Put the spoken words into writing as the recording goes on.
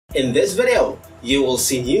In this video, you will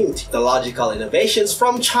see new technological innovations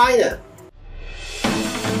from China.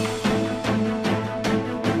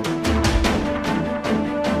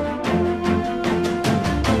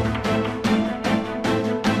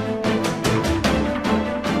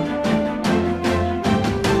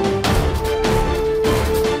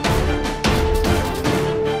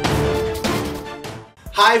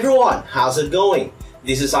 Hi everyone, how's it going?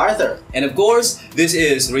 This is Arthur. And of course, this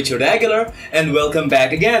is Richard Aguilar, and welcome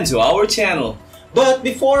back again to our channel. But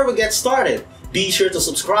before we get started, be sure to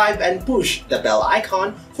subscribe and push the bell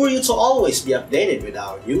icon for you to always be updated with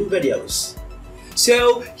our new videos.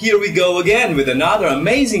 So here we go again with another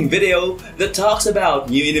amazing video that talks about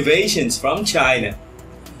new innovations from China.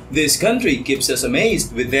 This country keeps us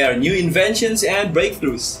amazed with their new inventions and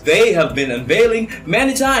breakthroughs. They have been unveiling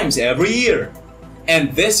many times every year.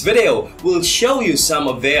 And this video will show you some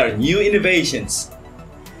of their new innovations.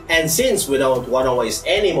 And since we don't want to waste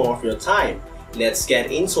any more of your time, let's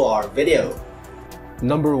get into our video.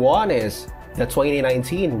 Number 1 is the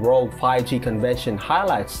 2019 World 5G Convention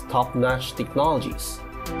highlights top-notch technologies.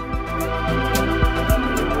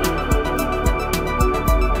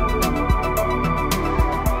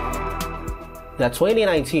 The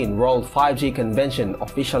 2019 World 5G Convention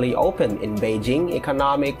officially opened in Beijing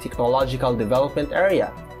Economic Technological Development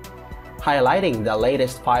Area, highlighting the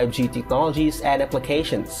latest 5G technologies and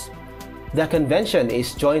applications. The convention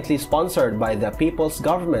is jointly sponsored by the People's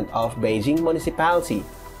Government of Beijing Municipality,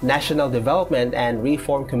 National Development and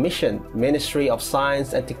Reform Commission, Ministry of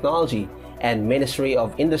Science and Technology, and Ministry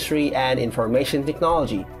of Industry and Information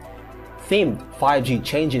Technology. Themed 5G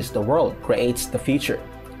changes the world, creates the future.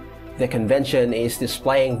 The convention is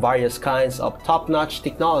displaying various kinds of top-notch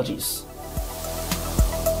technologies.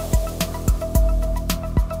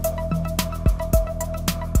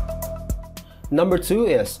 Number 2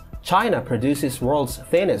 is China produces world's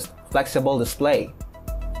thinnest flexible display.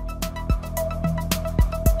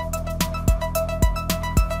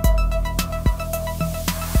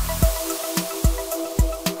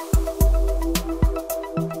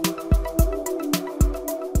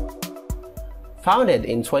 Founded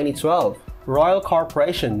in 2012, Royal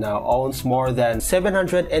Corporation now owns more than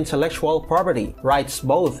 700 intellectual property rights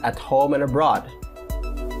both at home and abroad.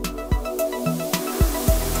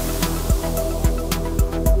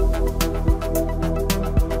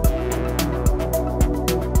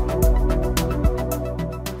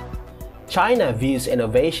 China views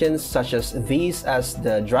innovations such as these as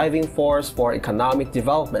the driving force for economic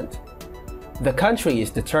development. The country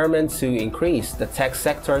is determined to increase the tech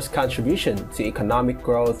sector's contribution to economic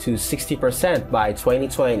growth to 60% by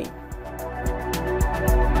 2020.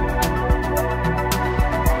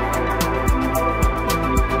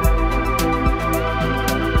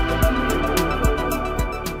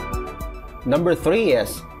 Number 3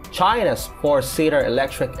 is China's 4-seater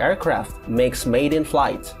electric aircraft makes maiden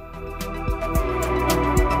flight.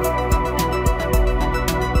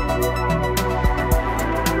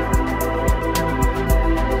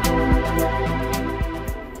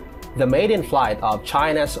 The maiden flight of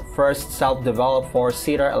China's first self-developed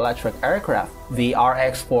 4-seater electric aircraft, the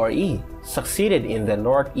RX-4E, succeeded in the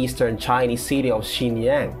northeastern Chinese city of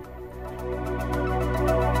Xinyang.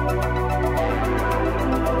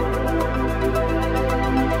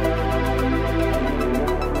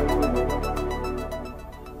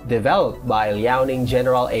 Developed by Liaoning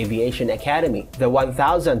General Aviation Academy, the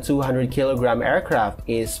 1,200-kilogram aircraft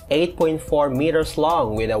is 8.4 meters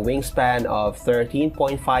long with a wingspan of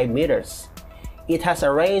 13.5 meters. It has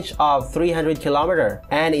a range of 300 kilometers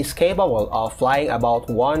and is capable of flying about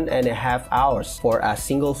 1.5 hours for a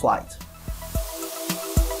single flight.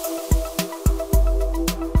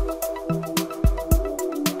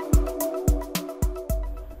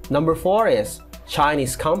 Number 4 is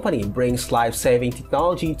Chinese company brings life-saving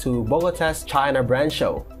technology to Bogota's China Brand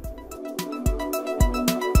Show.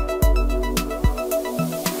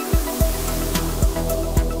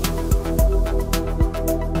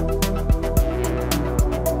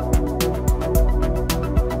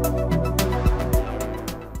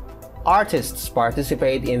 Artists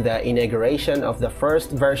participate in the inauguration of the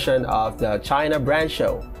first version of the China Brand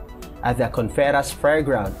Show at the Conferas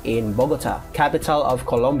Fairground in Bogota, capital of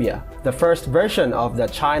Colombia. The first version of the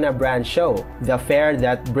China Brand Show, the fair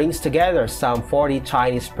that brings together some 40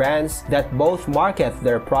 Chinese brands that both market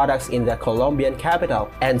their products in the Colombian capital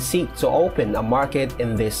and seek to open a market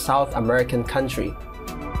in this South American country.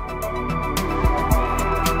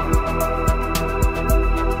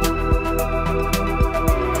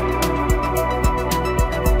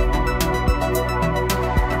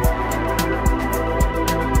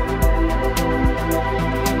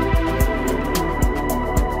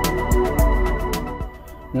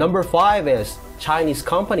 Number 5 is Chinese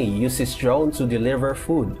company uses drone to deliver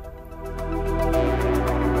food.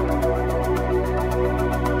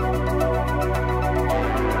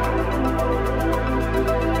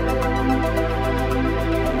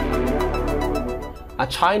 A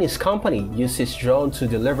Chinese company uses drone to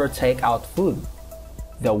deliver takeout food.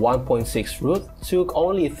 The 1.6 route took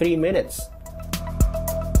only 3 minutes.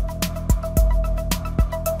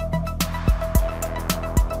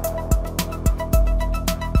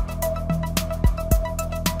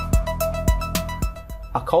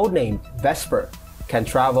 A codenamed Vesper can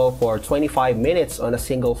travel for 25 minutes on a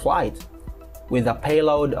single flight. With a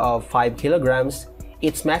payload of 5 kilograms,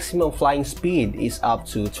 its maximum flying speed is up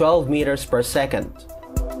to 12 meters per second.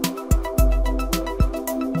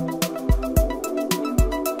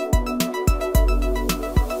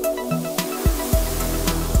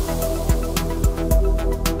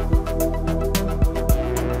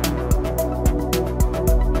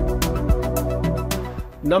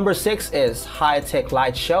 Number 6 is high-tech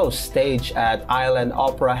light show staged at Island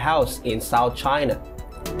Opera House in South China.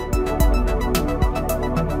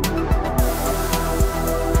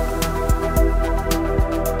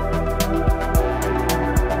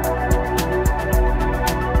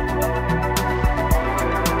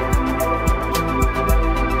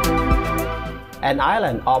 An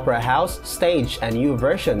Island Opera House staged a new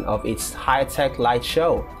version of its high-tech light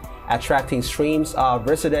show, attracting streams of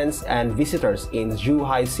residents and visitors in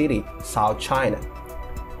Zhuhai City, South China.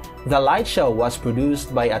 The light show was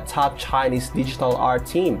produced by a top Chinese digital art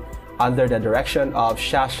team under the direction of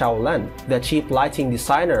Xia Shaolan, the chief lighting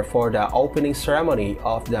designer for the opening ceremony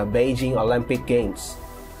of the Beijing Olympic Games.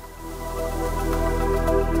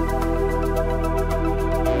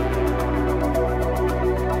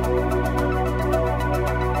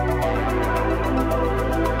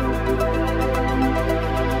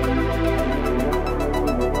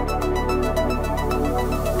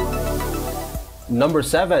 Number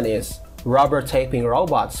 7 is rubber taping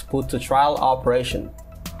robots put to trial operation.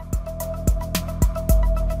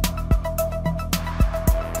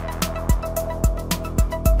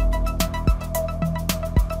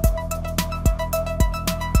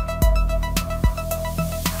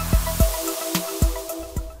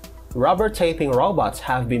 Rubber taping robots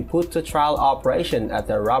have been put to trial operation at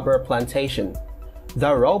the rubber plantation.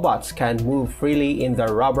 The robots can move freely in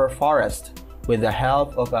the rubber forest with the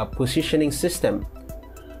help of a positioning system.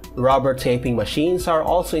 Rubber taping machines are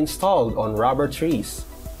also installed on rubber trees.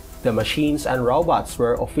 The machines and robots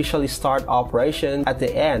will officially start operation at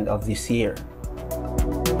the end of this year.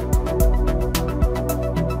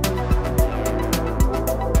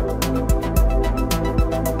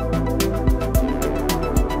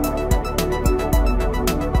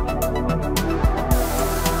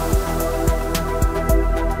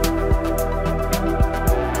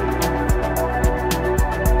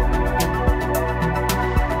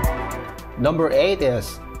 Number 8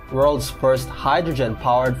 is world's first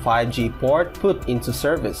hydrogen-powered 5G port put into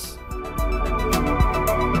service.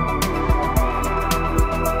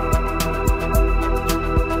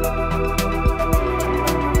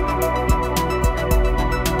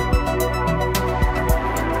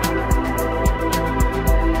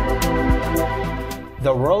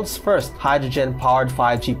 The world's first hydrogen-powered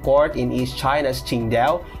 5G port in East China's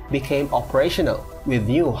Qingdao became operational, with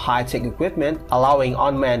new high-tech equipment allowing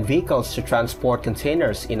unmanned vehicles to transport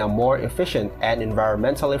containers in a more efficient and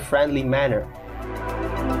environmentally friendly manner.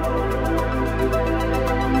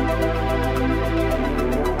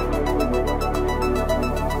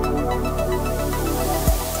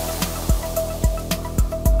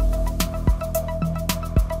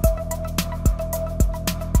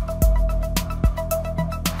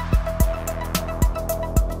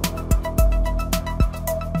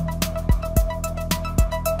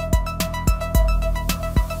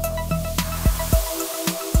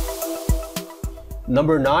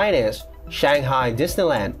 Number 9 is Shanghai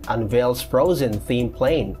Disneyland unveils Frozen themed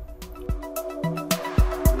plane.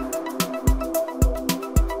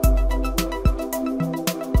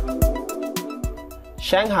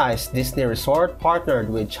 Shanghai's Disney Resort partnered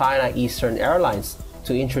with China Eastern Airlines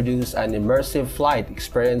to introduce an immersive flight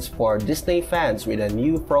experience for Disney fans with a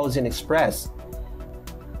new Frozen Express.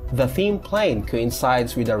 The themed plane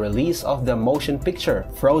coincides with the release of the motion picture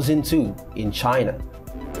Frozen 2 in China.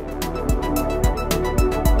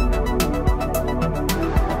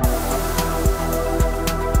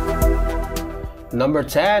 Number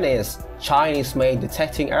 10 is Chinese-made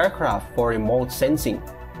detecting aircraft for remote sensing.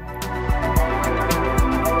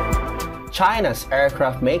 China's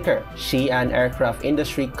aircraft maker, Xi'an Aircraft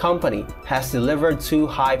Industry Company, has delivered 2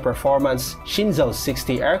 high-performance Shenzhou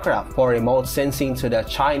 60 aircraft for remote sensing to the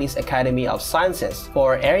Chinese Academy of Sciences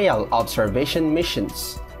for aerial observation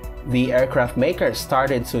missions. The aircraft maker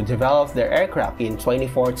started to develop their aircraft in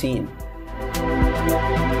 2014.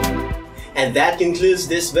 And that concludes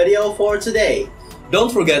this video for today.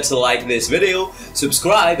 Don't forget to like this video,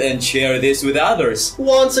 subscribe, and share this with others.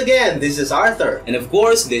 Once again, this is Arthur. And of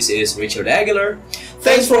course, this is Richard Aguilar.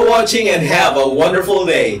 Thanks for watching and have a wonderful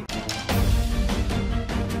day.